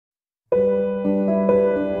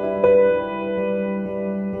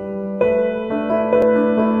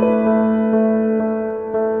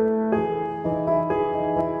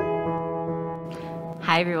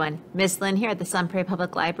Miss Lynn here at the Prairie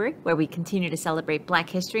Public Library, where we continue to celebrate Black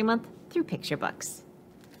History Month through picture books.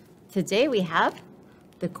 Today we have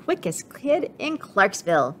The Quickest Kid in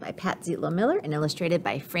Clarksville by Pat Zietlow Miller and illustrated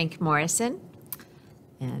by Frank Morrison.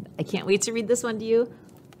 And I can't wait to read this one to you.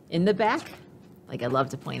 In the back, like I love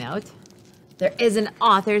to point out, there is an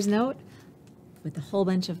author's note with a whole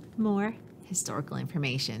bunch of more historical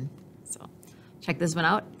information. So check this one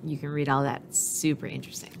out. You can read all that. It's super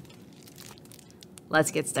interesting. Let's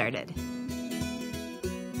get started.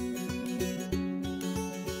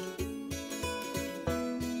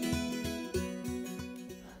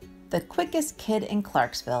 The Quickest Kid in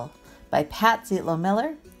Clarksville by Pat Zietlow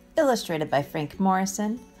Miller, illustrated by Frank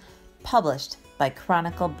Morrison, published by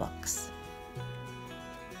Chronicle Books.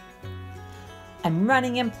 I'm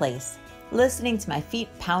running in place, listening to my feet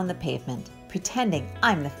pound the pavement, pretending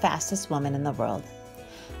I'm the fastest woman in the world.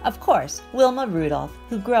 Of course, Wilma Rudolph,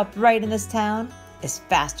 who grew up right in this town, is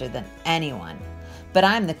faster than anyone. But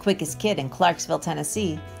I'm the quickest kid in Clarksville,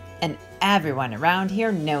 Tennessee, and everyone around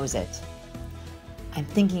here knows it. I'm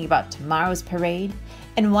thinking about tomorrow's parade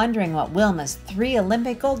and wondering what Wilma's 3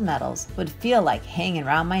 Olympic gold medals would feel like hanging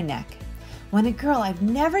around my neck when a girl I've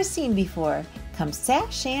never seen before comes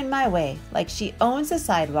sashaying my way like she owns the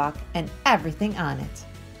sidewalk and everything on it.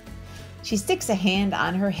 She sticks a hand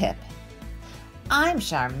on her hip. I'm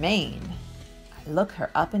Charmaine. I look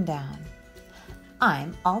her up and down.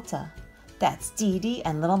 I'm Alta. That's Dee Dee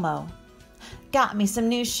and Little Mo. Got me some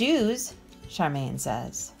new shoes, Charmaine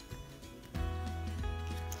says.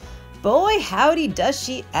 Boy, howdy does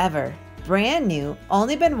she ever. Brand new,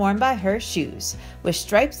 only been worn by her shoes, with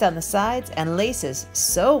stripes down the sides and laces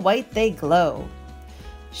so white they glow.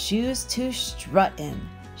 Shoes to strut in,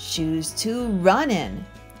 shoes to run in.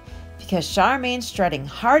 Because Charmaine's strutting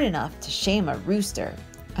hard enough to shame a rooster,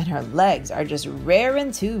 and her legs are just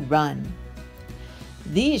raring to run.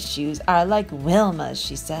 These shoes are like Wilma's,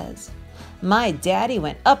 she says. My daddy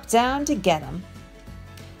went uptown to get them.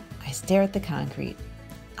 I stare at the concrete.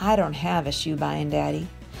 I don't have a shoe buying daddy.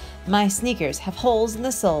 My sneakers have holes in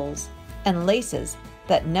the soles and laces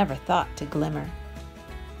that never thought to glimmer.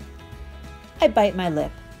 I bite my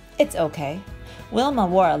lip. It's okay. Wilma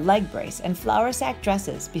wore a leg brace and flour sack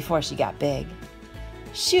dresses before she got big.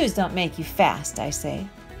 Shoes don't make you fast, I say.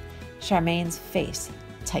 Charmaine's face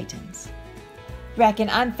tightens. Reckon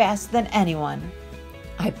I'm faster than anyone.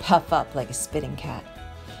 I puff up like a spitting cat.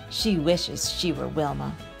 She wishes she were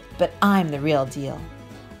Wilma, but I'm the real deal.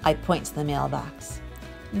 I point to the mailbox.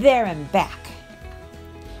 There and back.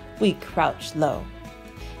 We crouch low.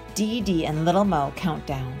 Dee Dee and Little Mo count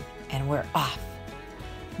down, and we're off.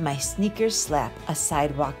 My sneakers slap a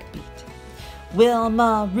sidewalk beat.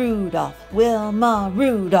 Wilma Rudolph, Wilma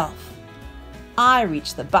Rudolph. I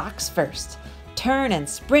reach the box first, turn and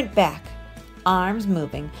sprint back. Arms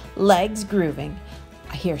moving, legs grooving.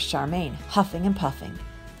 I hear Charmaine huffing and puffing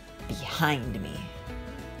behind me.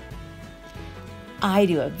 I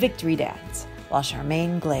do a victory dance while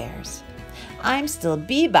Charmaine glares. I'm still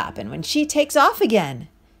bebopping when she takes off again.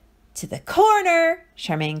 To the corner,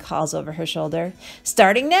 Charmaine calls over her shoulder.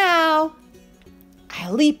 Starting now.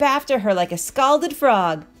 I leap after her like a scalded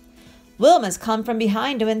frog. Wilma's come from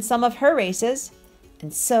behind to win some of her races,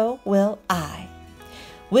 and so will I.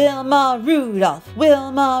 Wilma Rudolph,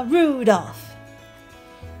 Wilma Rudolph.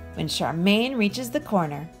 When Charmaine reaches the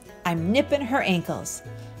corner, I'm nipping her ankles.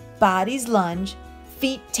 Bodies lunge,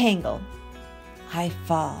 feet tangle. I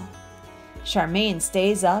fall. Charmaine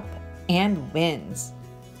stays up and wins.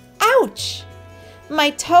 Ouch!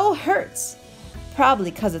 My toe hurts,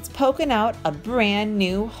 probably 'cause it's poking out a brand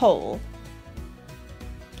new hole.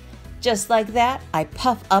 Just like that, I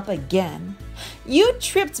puff up again. You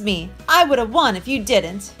tripped me. I would have won if you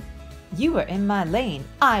didn't. You were in my lane.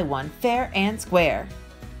 I won fair and square.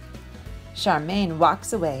 Charmaine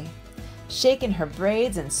walks away, shaking her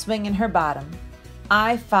braids and swinging her bottom.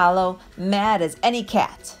 I follow, mad as any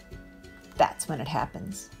cat. That's when it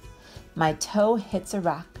happens. My toe hits a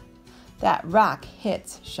rock. That rock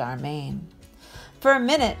hits Charmaine. For a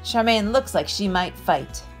minute, Charmaine looks like she might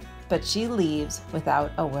fight, but she leaves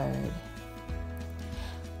without a word.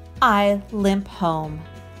 I limp home,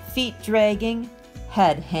 feet dragging,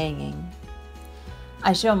 head hanging.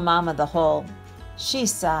 I show Mama the hole. She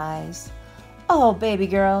sighs. Oh, baby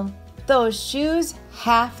girl, those shoes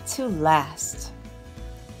have to last.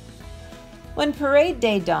 When parade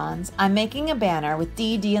day dawns, I'm making a banner with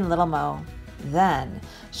Dee Dee and Little Mo. Then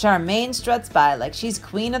Charmaine struts by like she's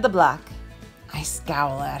queen of the block. I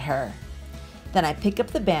scowl at her. Then I pick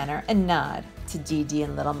up the banner and nod to Dee Dee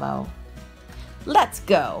and Little Mo. Let's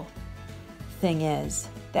go. Thing is,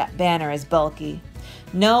 that banner is bulky.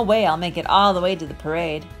 No way I'll make it all the way to the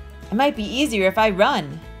parade. It might be easier if I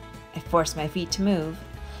run. I force my feet to move,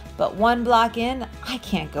 but one block in, I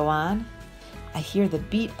can't go on. I hear the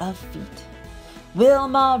beat of feet.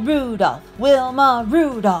 Wilma Rudolph, Wilma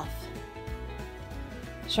Rudolph.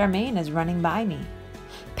 Charmaine is running by me.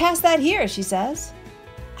 Pass that here, she says.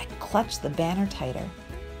 I clutch the banner tighter.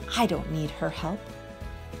 I don't need her help.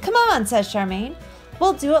 Come on, says Charmaine.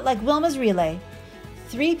 We'll do it like Wilma's relay.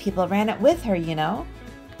 3 people ran it with her, you know.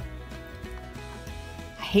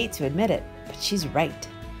 I hate to admit it, but she's right.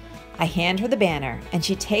 I hand her the banner, and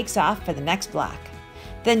she takes off for the next block.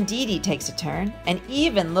 Then Dee Dee takes a turn, and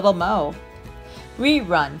even little Mo. We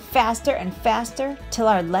run faster and faster till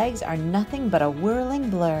our legs are nothing but a whirling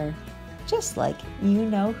blur, just like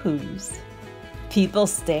you-know-whos. People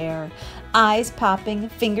stare, eyes popping,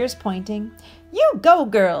 fingers pointing. You go,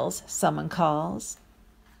 girls, someone calls.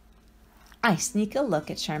 I sneak a look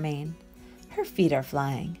at Charmaine. Her feet are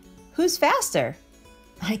flying. Who's faster?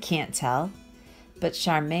 I can't tell. But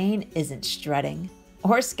Charmaine isn't strutting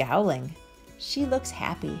or scowling. She looks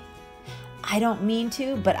happy. I don't mean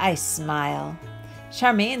to, but I smile.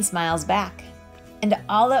 Charmaine smiles back. And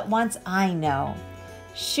all at once I know,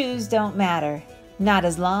 shoes don't matter, not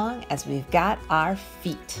as long as we've got our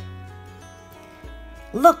feet.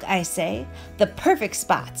 Look, I say, the perfect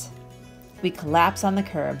spot. We collapse on the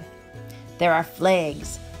curb. There are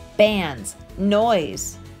flags, bands,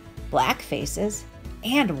 noise, black faces,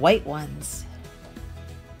 and white ones.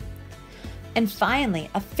 And finally,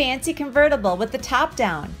 a fancy convertible with the top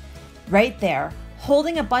down. Right there,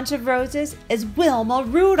 holding a bunch of roses, is Wilma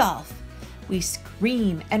Rudolph. We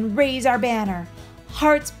scream and raise our banner,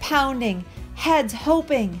 hearts pounding, heads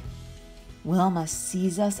hoping. Wilma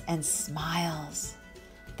sees us and smiles.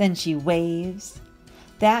 Then she waves.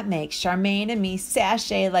 That makes Charmaine and me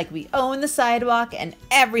sashay like we own the sidewalk and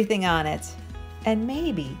everything on it. And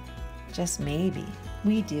maybe, just maybe,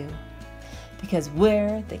 we do. Because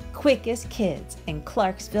we're the quickest kids in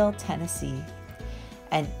Clarksville, Tennessee.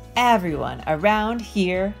 And everyone around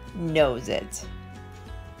here knows it.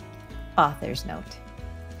 Author's note.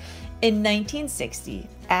 In 1960,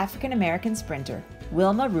 African-American sprinter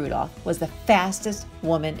Wilma Rudolph was the fastest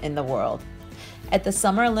woman in the world. At the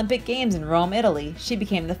Summer Olympic Games in Rome, Italy, she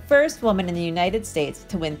became the first woman in the United States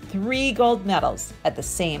to win 3 gold medals at the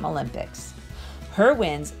same Olympics. Her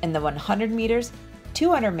wins in the 100 meters,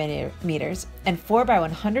 200 meters, and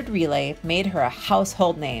 4x100 relay made her a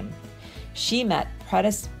household name. She met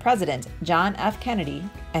President John F. Kennedy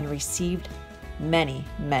and received many,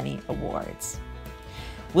 many awards.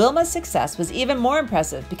 Wilma's success was even more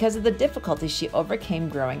impressive because of the difficulties she overcame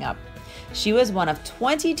growing up. She was one of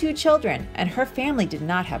 22 children, and her family did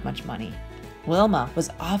not have much money. Wilma was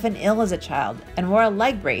often ill as a child and wore a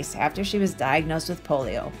leg brace after she was diagnosed with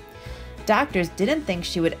polio. Doctors didn't think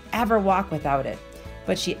she would ever walk without it,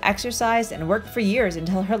 but she exercised and worked for years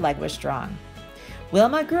until her leg was strong.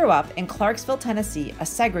 Wilma grew up in Clarksville, Tennessee, a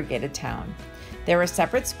segregated town. There were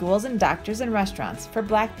separate schools and doctors and restaurants for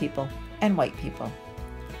Black people and white people.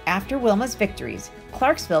 After Wilma's victories,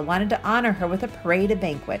 Clarksville wanted to honor her with a parade and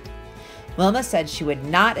banquet. Wilma said she would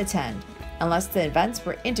not attend unless the events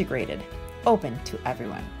were integrated, open to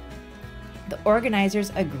everyone. The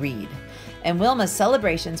organizers agreed, and Wilma's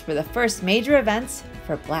celebrations were the first major events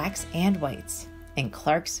for Blacks and whites in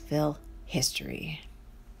Clarksville history.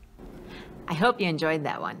 I hope you enjoyed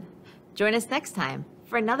that one. Join us next time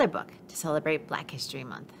for another book to celebrate Black History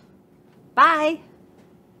Month. Bye!